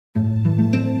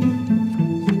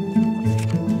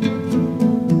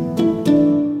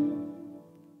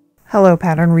Hello,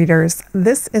 pattern readers.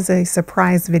 This is a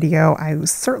surprise video I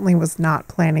certainly was not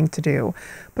planning to do,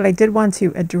 but I did want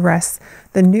to address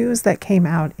the news that came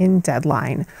out in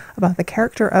Deadline about the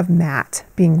character of Mat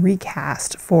being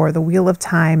recast for The Wheel of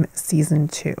Time Season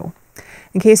 2.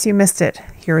 In case you missed it,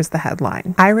 here is the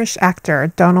headline. Irish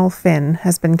actor Dónal Finn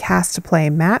has been cast to play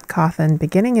Mat Cauthon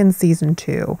beginning in Season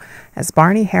 2, as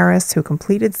Barney Harris, who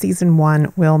completed Season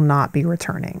 1, will not be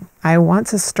returning. I want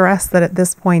to stress that at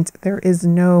this point, there is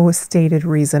no stated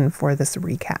reason for this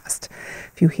recast.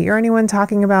 If you hear anyone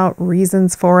talking about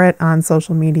reasons for it on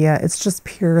social media, it's just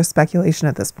pure speculation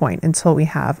at this point until we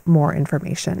have more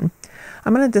information.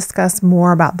 I'm going to discuss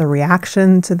more about the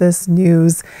reaction to this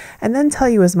news and then tell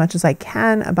you as much as I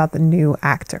can about the new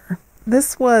actor.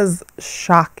 This was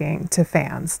shocking to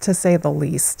fans, to say the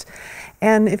least.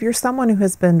 And if you're someone who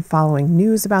has been following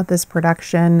news about this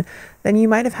production, then you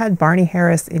might have had Barney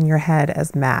Harris in your head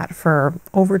as Mat for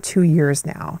over 2 years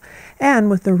now. And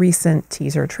with the recent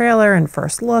teaser trailer and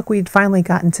first look, we'd finally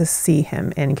gotten to see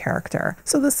him in character.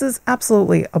 So this is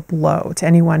absolutely a blow to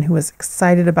anyone who was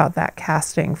excited about that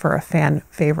casting for a fan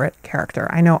favorite character.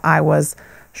 I know I was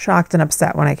shocked and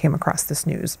upset when I came across this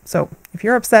news. So if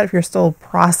you're upset, if you're still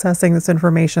processing this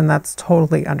information, that's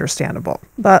totally understandable.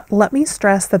 But let me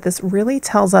stress that this really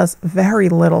tells us very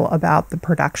little about the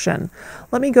production.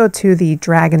 Let me go to the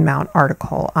Dragonmount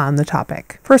article on the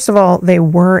topic. First of all, they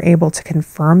were able to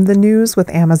confirm the news with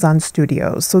Amazon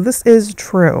Studios, so this is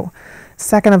true.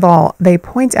 Second of all, they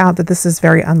point out that this is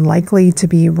very unlikely to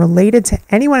be related to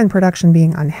anyone in production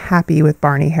being unhappy with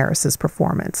Barney Harris's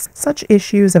performance. Such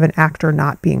issues of an actor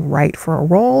not being right for a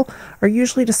role are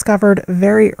usually discovered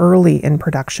very early in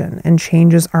production, and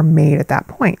changes are made at that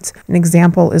point. An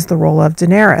example is the role of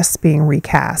Daenerys being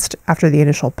recast after the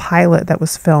initial pilot that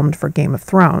was filmed for Game of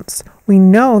Thrones. We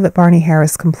know that Barney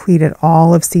Harris completed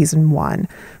all of Season 1,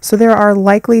 so there are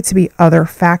likely to be other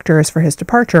factors for his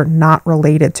departure not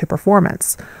related to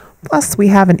performance. Plus, we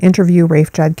have an interview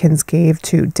Rafe Judkins gave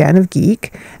to Den of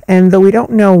Geek, and though we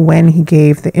don't know when he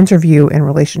gave the interview in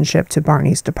relationship to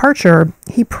Barney's departure,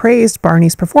 he praised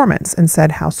Barney's performance and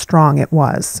said how strong it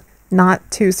was.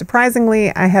 Not too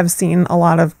surprisingly, I have seen a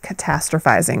lot of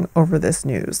catastrophizing over this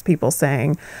news. People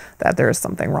saying that there's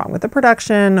something wrong with the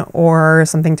production or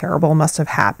something terrible must have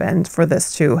happened for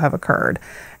this to have occurred.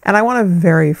 And I want to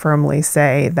very firmly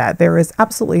say that there is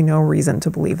absolutely no reason to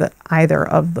believe that either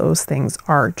of those things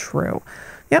are true.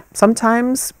 Yep,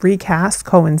 sometimes recasts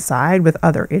coincide with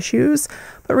other issues,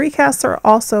 but recasts are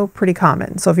also pretty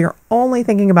common. So if you're only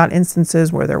thinking about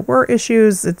instances where there were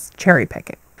issues, it's cherry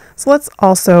picking. So let's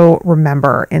also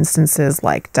remember instances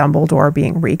like Dumbledore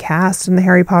being recast in the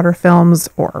Harry Potter films,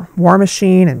 or War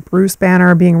Machine and Bruce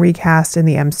Banner being recast in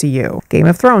the MCU. Game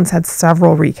of Thrones had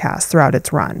several recasts throughout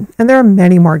its run, and there are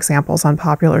many more examples on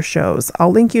popular shows.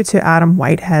 I'll link you to Adam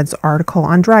Whitehead's article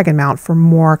on Dragonmount for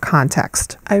more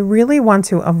context. I really want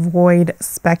to avoid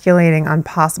speculating on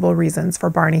possible reasons for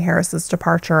Barney Harris's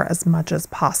departure as much as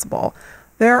possible.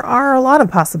 There are a lot of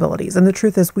possibilities, and the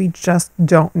truth is we just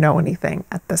don't know anything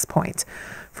at this point.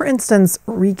 For instance,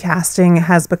 recasting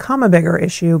has become a bigger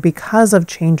issue because of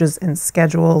changes in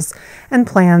schedules and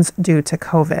plans due to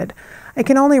COVID. I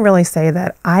can only really say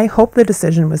that I hope the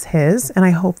decision was his, and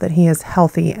I hope that he is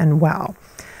healthy and well.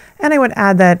 And I would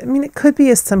add that, it could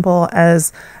be as simple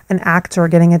as an actor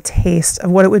getting a taste of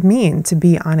what it would mean to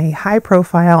be on a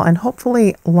high-profile and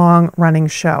hopefully long-running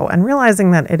show and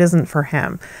realizing that it isn't for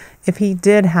him. If he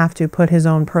did have to put his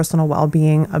own personal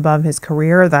well-being above his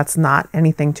career, that's not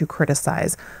anything to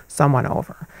criticize someone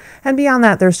over. And beyond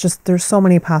that, there's so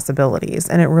many possibilities,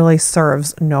 and it really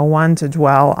serves no one to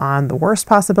dwell on the worst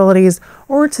possibilities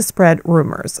or to spread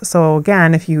rumors. So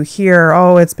again, if you hear,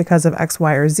 oh, it's because of X,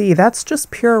 Y, or Z, that's just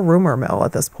pure rumor mill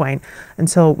at this point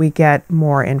until we get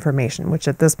more information, which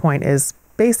at this point is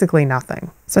basically nothing.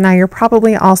 So now you're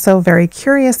probably also very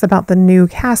curious about the new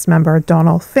cast member,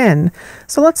 Dónal Finn.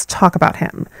 So let's talk about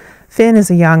him. Finn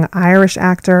is a young Irish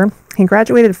actor. He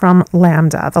graduated from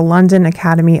LAMDA, the London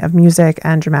Academy of Music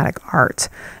and Dramatic Art,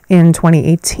 in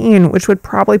 2018, which would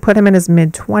probably put him in his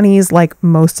mid-20s like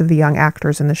most of the young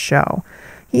actors in the show.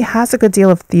 He has a good deal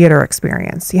of theater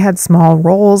experience. He had small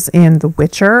roles in The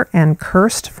Witcher and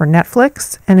Cursed for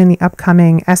Netflix, and in the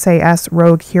upcoming SAS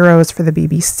Rogue Heroes for the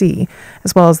BBC,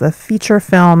 as well as the feature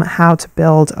film How to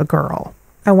Build a Girl.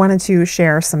 I wanted to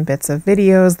share some bits of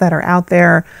videos that are out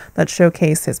there that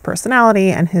showcase his personality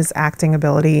and his acting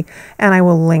ability, and I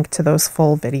will link to those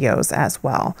full videos as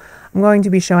well. I'm going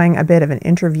to be showing a bit of an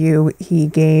interview he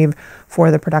gave for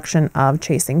the production of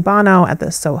Chasing Bono at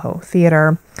the Soho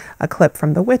Theatre, a clip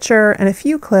from The Witcher, and a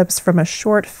few clips from a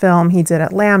short film he did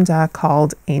at Lambda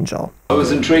called Angel. I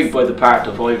was intrigued by the part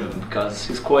of Ivan because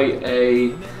he's quite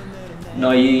a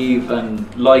naive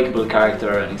and likeable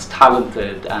character, and he's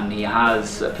talented and he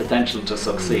has potential to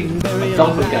succeed. My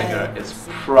doppelganger is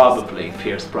probably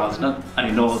Pierce Brosnan, and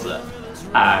he knows it.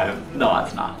 No,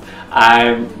 it's not.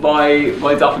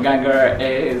 My doppelganger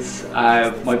is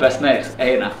my best mate,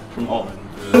 Aina, from home.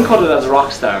 I call it as a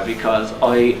rock star because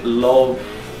I love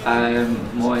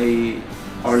my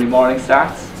early morning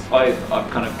starts. I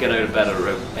kind of get out of bed at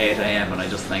around 8 AM, and I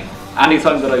just think any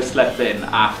time that I've slept in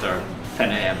after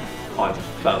 10 AM, I've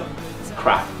felt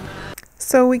crap.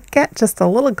 So we get just a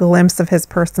little glimpse of his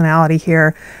personality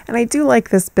here, and I do like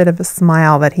this bit of a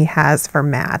smile that he has for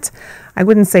Matt. I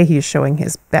wouldn't say he's showing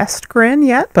his best grin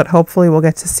yet, but hopefully we'll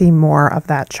get to see more of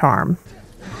that charm.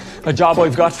 A job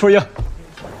I've got for you.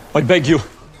 I beg you.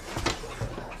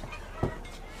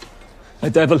 A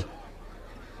devil.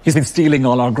 He's been stealing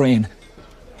all our grain.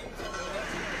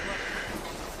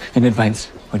 In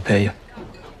advance, I'd pay you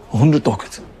 100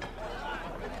 ducats.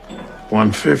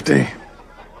 150.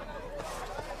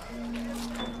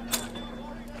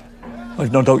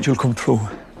 I've no doubt you'll come through.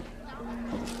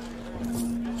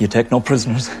 You take no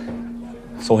prisoners,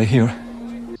 so I hear.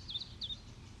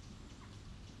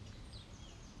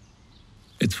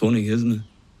 It's funny, isn't it?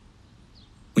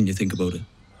 When you think about it.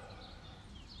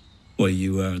 Why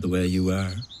you are the way you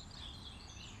are,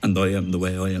 and I am the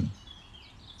way I am.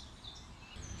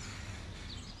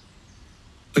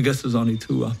 I guess there's only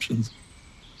two options.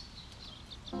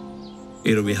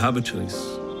 Either we have a choice,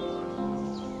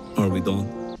 or we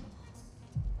don't.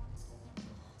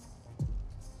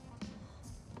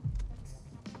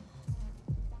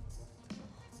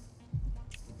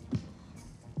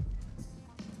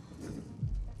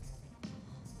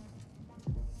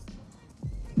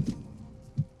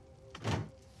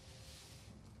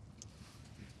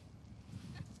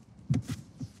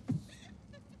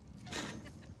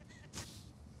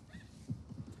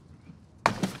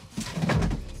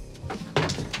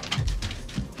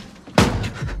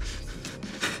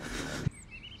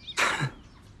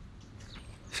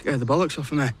 Scared the bollocks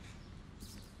off of me.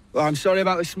 Well, I'm sorry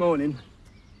about this morning.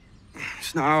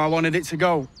 It's not how I wanted it to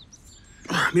go.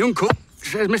 My uncle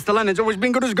says Mr. Leonard's always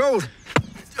been good as gold.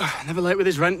 Never late with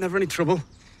his rent, never any trouble.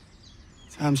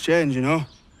 Times change, you know.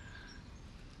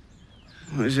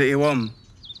 What is it you want?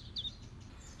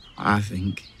 I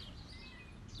think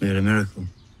we're a miracle.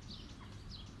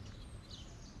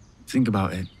 Think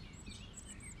about it.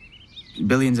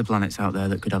 Billions of planets out there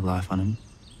that could have life on them.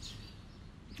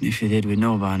 And if they did, we'd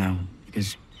know by now,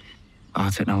 because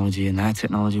our technology and their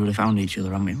technology would have found each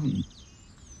other, and we wouldn't.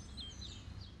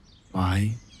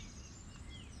 Why?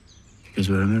 Because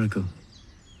we're a miracle.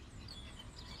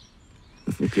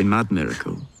 A fucking mad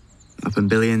miracle.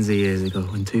 Happened billions of years ago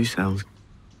when two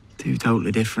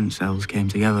totally different cells came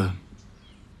together,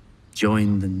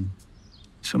 joined, and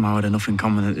somehow had enough in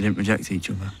common that they didn't reject each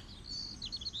other.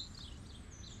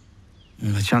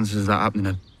 And the chances of that happening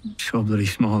are so bloody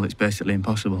small, it's basically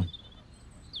impossible.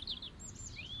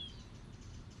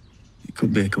 It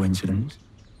could be a coincidence.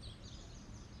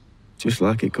 Just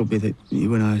like it could be that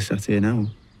you and I are sat here now.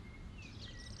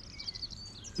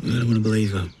 I don't want to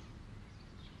believe that.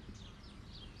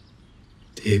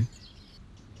 Do you?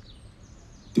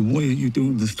 Then why are you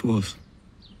doing this to us?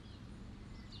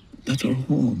 That's our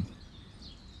home.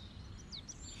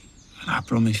 And I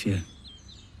promise you,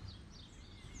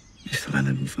 Mr.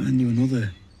 Leonard will find you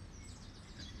another.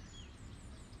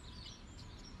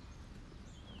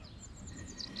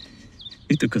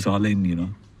 He took us all in, you know.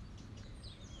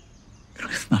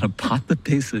 It's not a pot to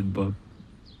piss in, but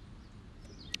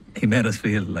he made us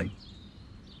feel like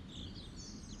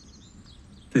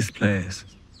this place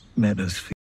made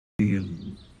us feel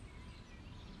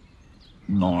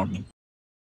normal.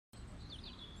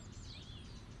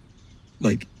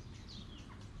 Like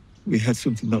we had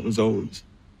something that was ours.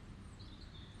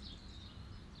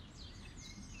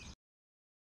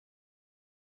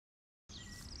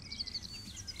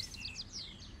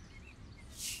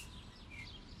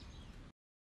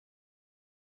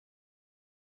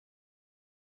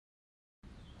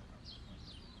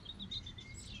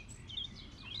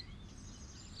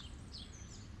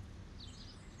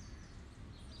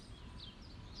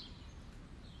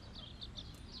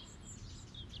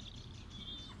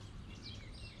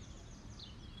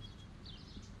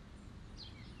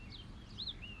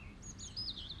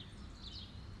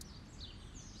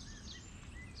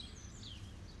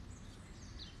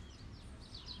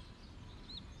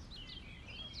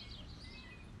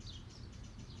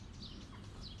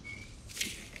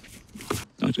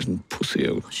 I didn't pussy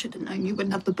out. I should have known you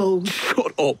wouldn't have the balls.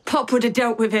 Shut up. Pop would have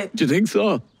dealt with it. Do you think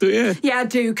so? Do you? Yeah, I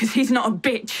do, because he's not a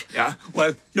bitch. Yeah,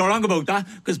 well, you're wrong about that,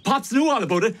 because Pops knew all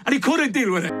about it, and he couldn't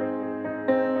deal with it.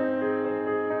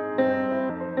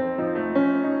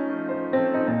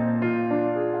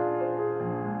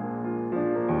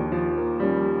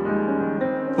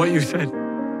 What you said,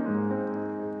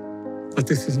 that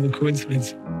this isn't a coincidence,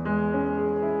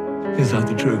 is that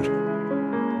the truth?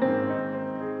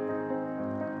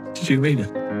 Did you mean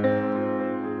it?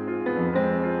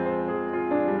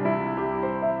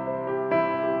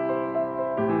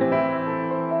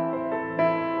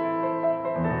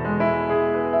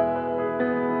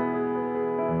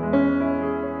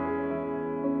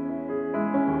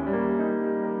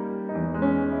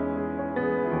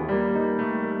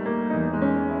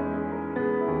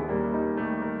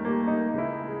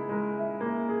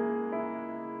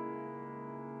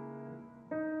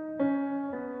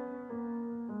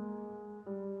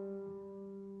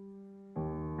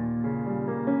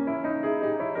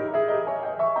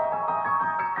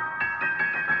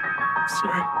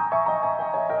 Sorry.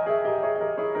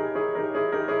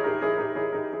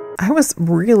 I was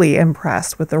really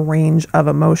impressed with the range of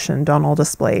emotion Dónal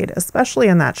displayed, especially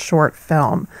in that short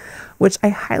film, which I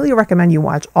highly recommend you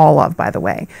watch all of, by the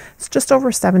way. It's just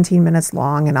over 17 minutes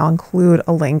long, and I'll include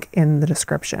a link in the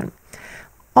description.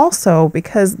 Also,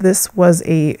 because this was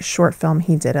a short film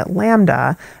he did at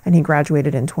Lambda, and he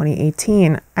graduated in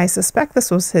 2018, I suspect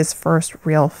this was his first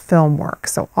real film work,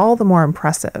 so all the more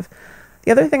impressive.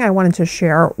 The other thing I wanted to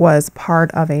share was part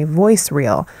of a voice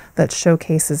reel that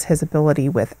showcases his ability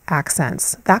with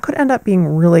accents. That could end up being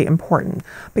really important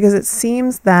because it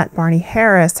seems that Barney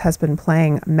Harris has been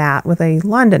playing Mat with a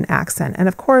London accent, and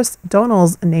of course,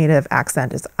 Dónal's native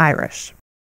accent is Irish.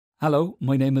 Hello,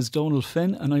 my name is Dónal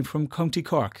Finn and I'm from County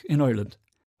Cork in Ireland.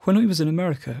 When I was in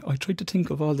America, I tried to think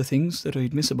of all the things that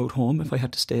I'd miss about home if I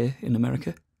had to stay in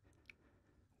America.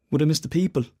 Would I miss the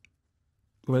people?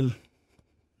 Well,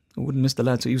 I wouldn't miss the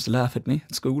lads who used to laugh at me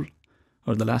at school,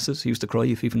 or the lasses who used to cry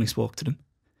if even I spoke to them.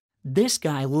 This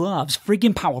guy loves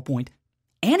friggin' PowerPoint.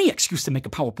 Any excuse to make a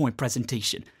PowerPoint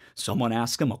presentation. Someone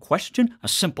asks him a question, a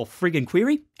simple friggin'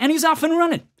 query, and he's off and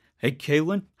running. Hey,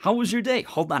 Kaylin, how was your day?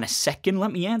 Hold on a second,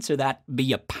 let me answer that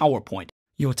via PowerPoint.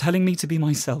 You're telling me to be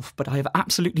myself, but I have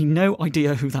absolutely no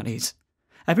idea who that is.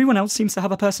 Everyone else seems to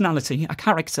have a personality, a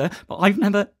character, but I've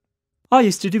never... I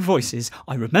used to do voices.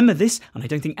 I remember this, and I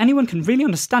don't think anyone can really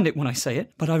understand it when I say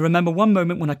it, but I remember one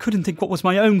moment when I couldn't think what was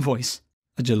my own voice.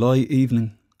 A July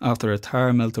evening, after a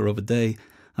tar melter of a day,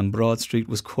 and Broad Street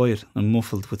was quiet and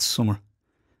muffled with summer.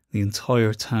 The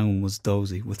entire town was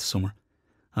dozy with summer,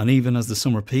 and even as the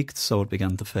summer peaked, so it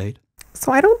began to fade.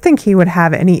 So I don't think he would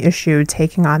have any issue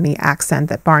taking on the accent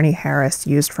that Barney Harris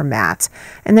used for Mat,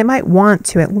 and they might want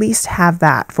to at least have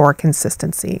that for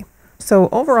consistency. So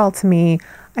overall, to me,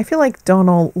 I feel like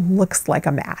Dónal looks like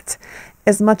a Mat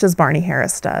as much as Barney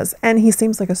Harris does, and he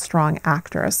seems like a strong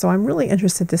actor, so I'm really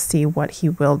interested to see what he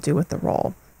will do with the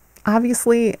role.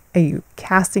 Obviously, a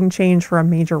casting change for a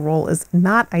major role is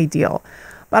not ideal,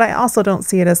 but I also don't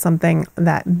see it as something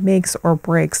that makes or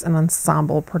breaks an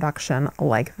ensemble production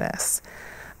like this.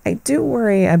 I do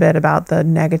worry a bit about the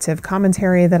negative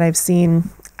commentary that I've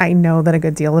seen. I know that a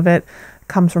good deal of it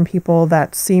comes from people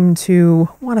that seem to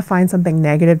want to find something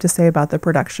negative to say about the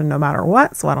production no matter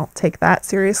what, so I don't take that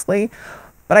seriously.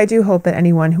 But I do hope that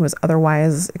anyone who is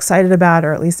otherwise excited about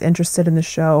or at least interested in the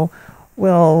show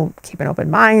will keep an open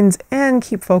mind and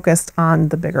keep focused on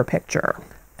the bigger picture.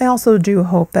 I also do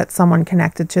hope that someone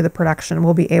connected to the production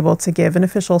will be able to give an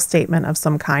official statement of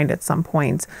some kind at some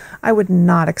point. I would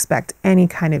not expect any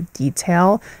kind of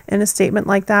detail in a statement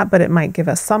like that, but it might give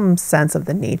us some sense of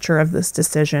the nature of this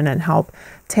decision and help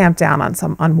tamp down on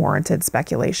some unwarranted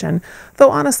speculation.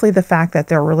 Though honestly, the fact that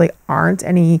there really aren't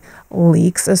any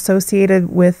leaks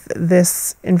associated with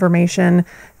this information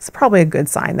is probably a good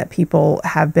sign that people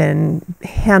have been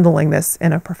handling this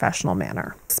in a professional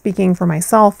manner. Speaking for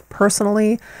myself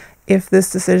personally, if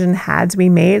this decision had to be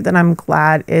made, then I'm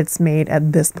glad it's made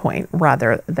at this point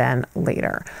rather than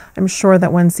later. I'm sure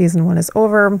that when season 1 is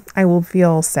over, I will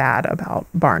feel sad about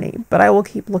Barney, but I will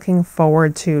keep looking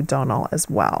forward to Dónal as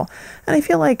well. And I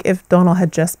feel like if Dónal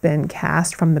had just been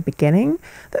cast from the beginning,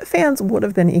 that fans would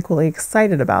have been equally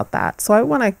excited about that. So I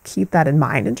want to keep that in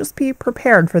mind and just be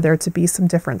prepared for there to be some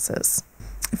differences.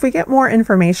 If we get more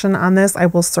information on this, I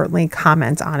will certainly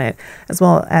comment on it, as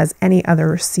well as any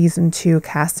other season 2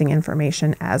 casting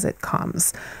information as it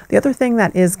comes. The other thing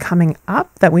that is coming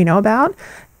up that we know about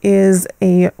is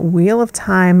a Wheel of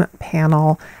Time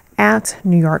panel at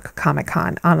New York Comic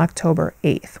Con on October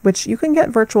 8th, which you can get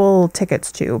virtual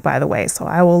tickets to, by the way, so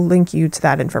I will link you to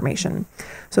that information.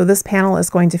 So this panel is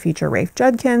going to feature Rafe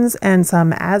Judkins and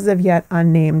some as of yet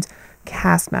unnamed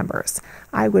cast members.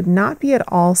 I would not be at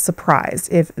all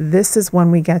surprised if this is when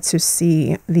we get to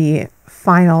see the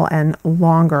final and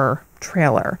longer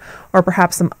trailer, or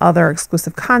perhaps some other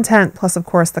exclusive content, plus of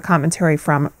course the commentary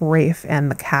from Rafe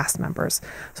and the cast members.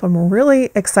 So I'm really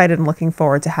excited and looking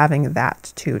forward to having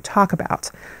that to talk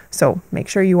about. So make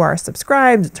sure you are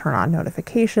subscribed, turn on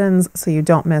notifications so you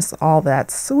don't miss all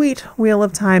that sweet Wheel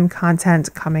of Time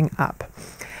content coming up.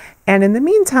 And in the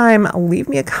meantime, leave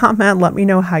me a comment, let me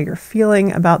know how you're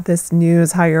feeling about this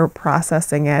news, how you're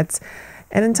processing it.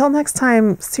 And until next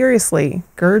time, seriously,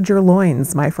 gird your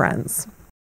loins, my friends.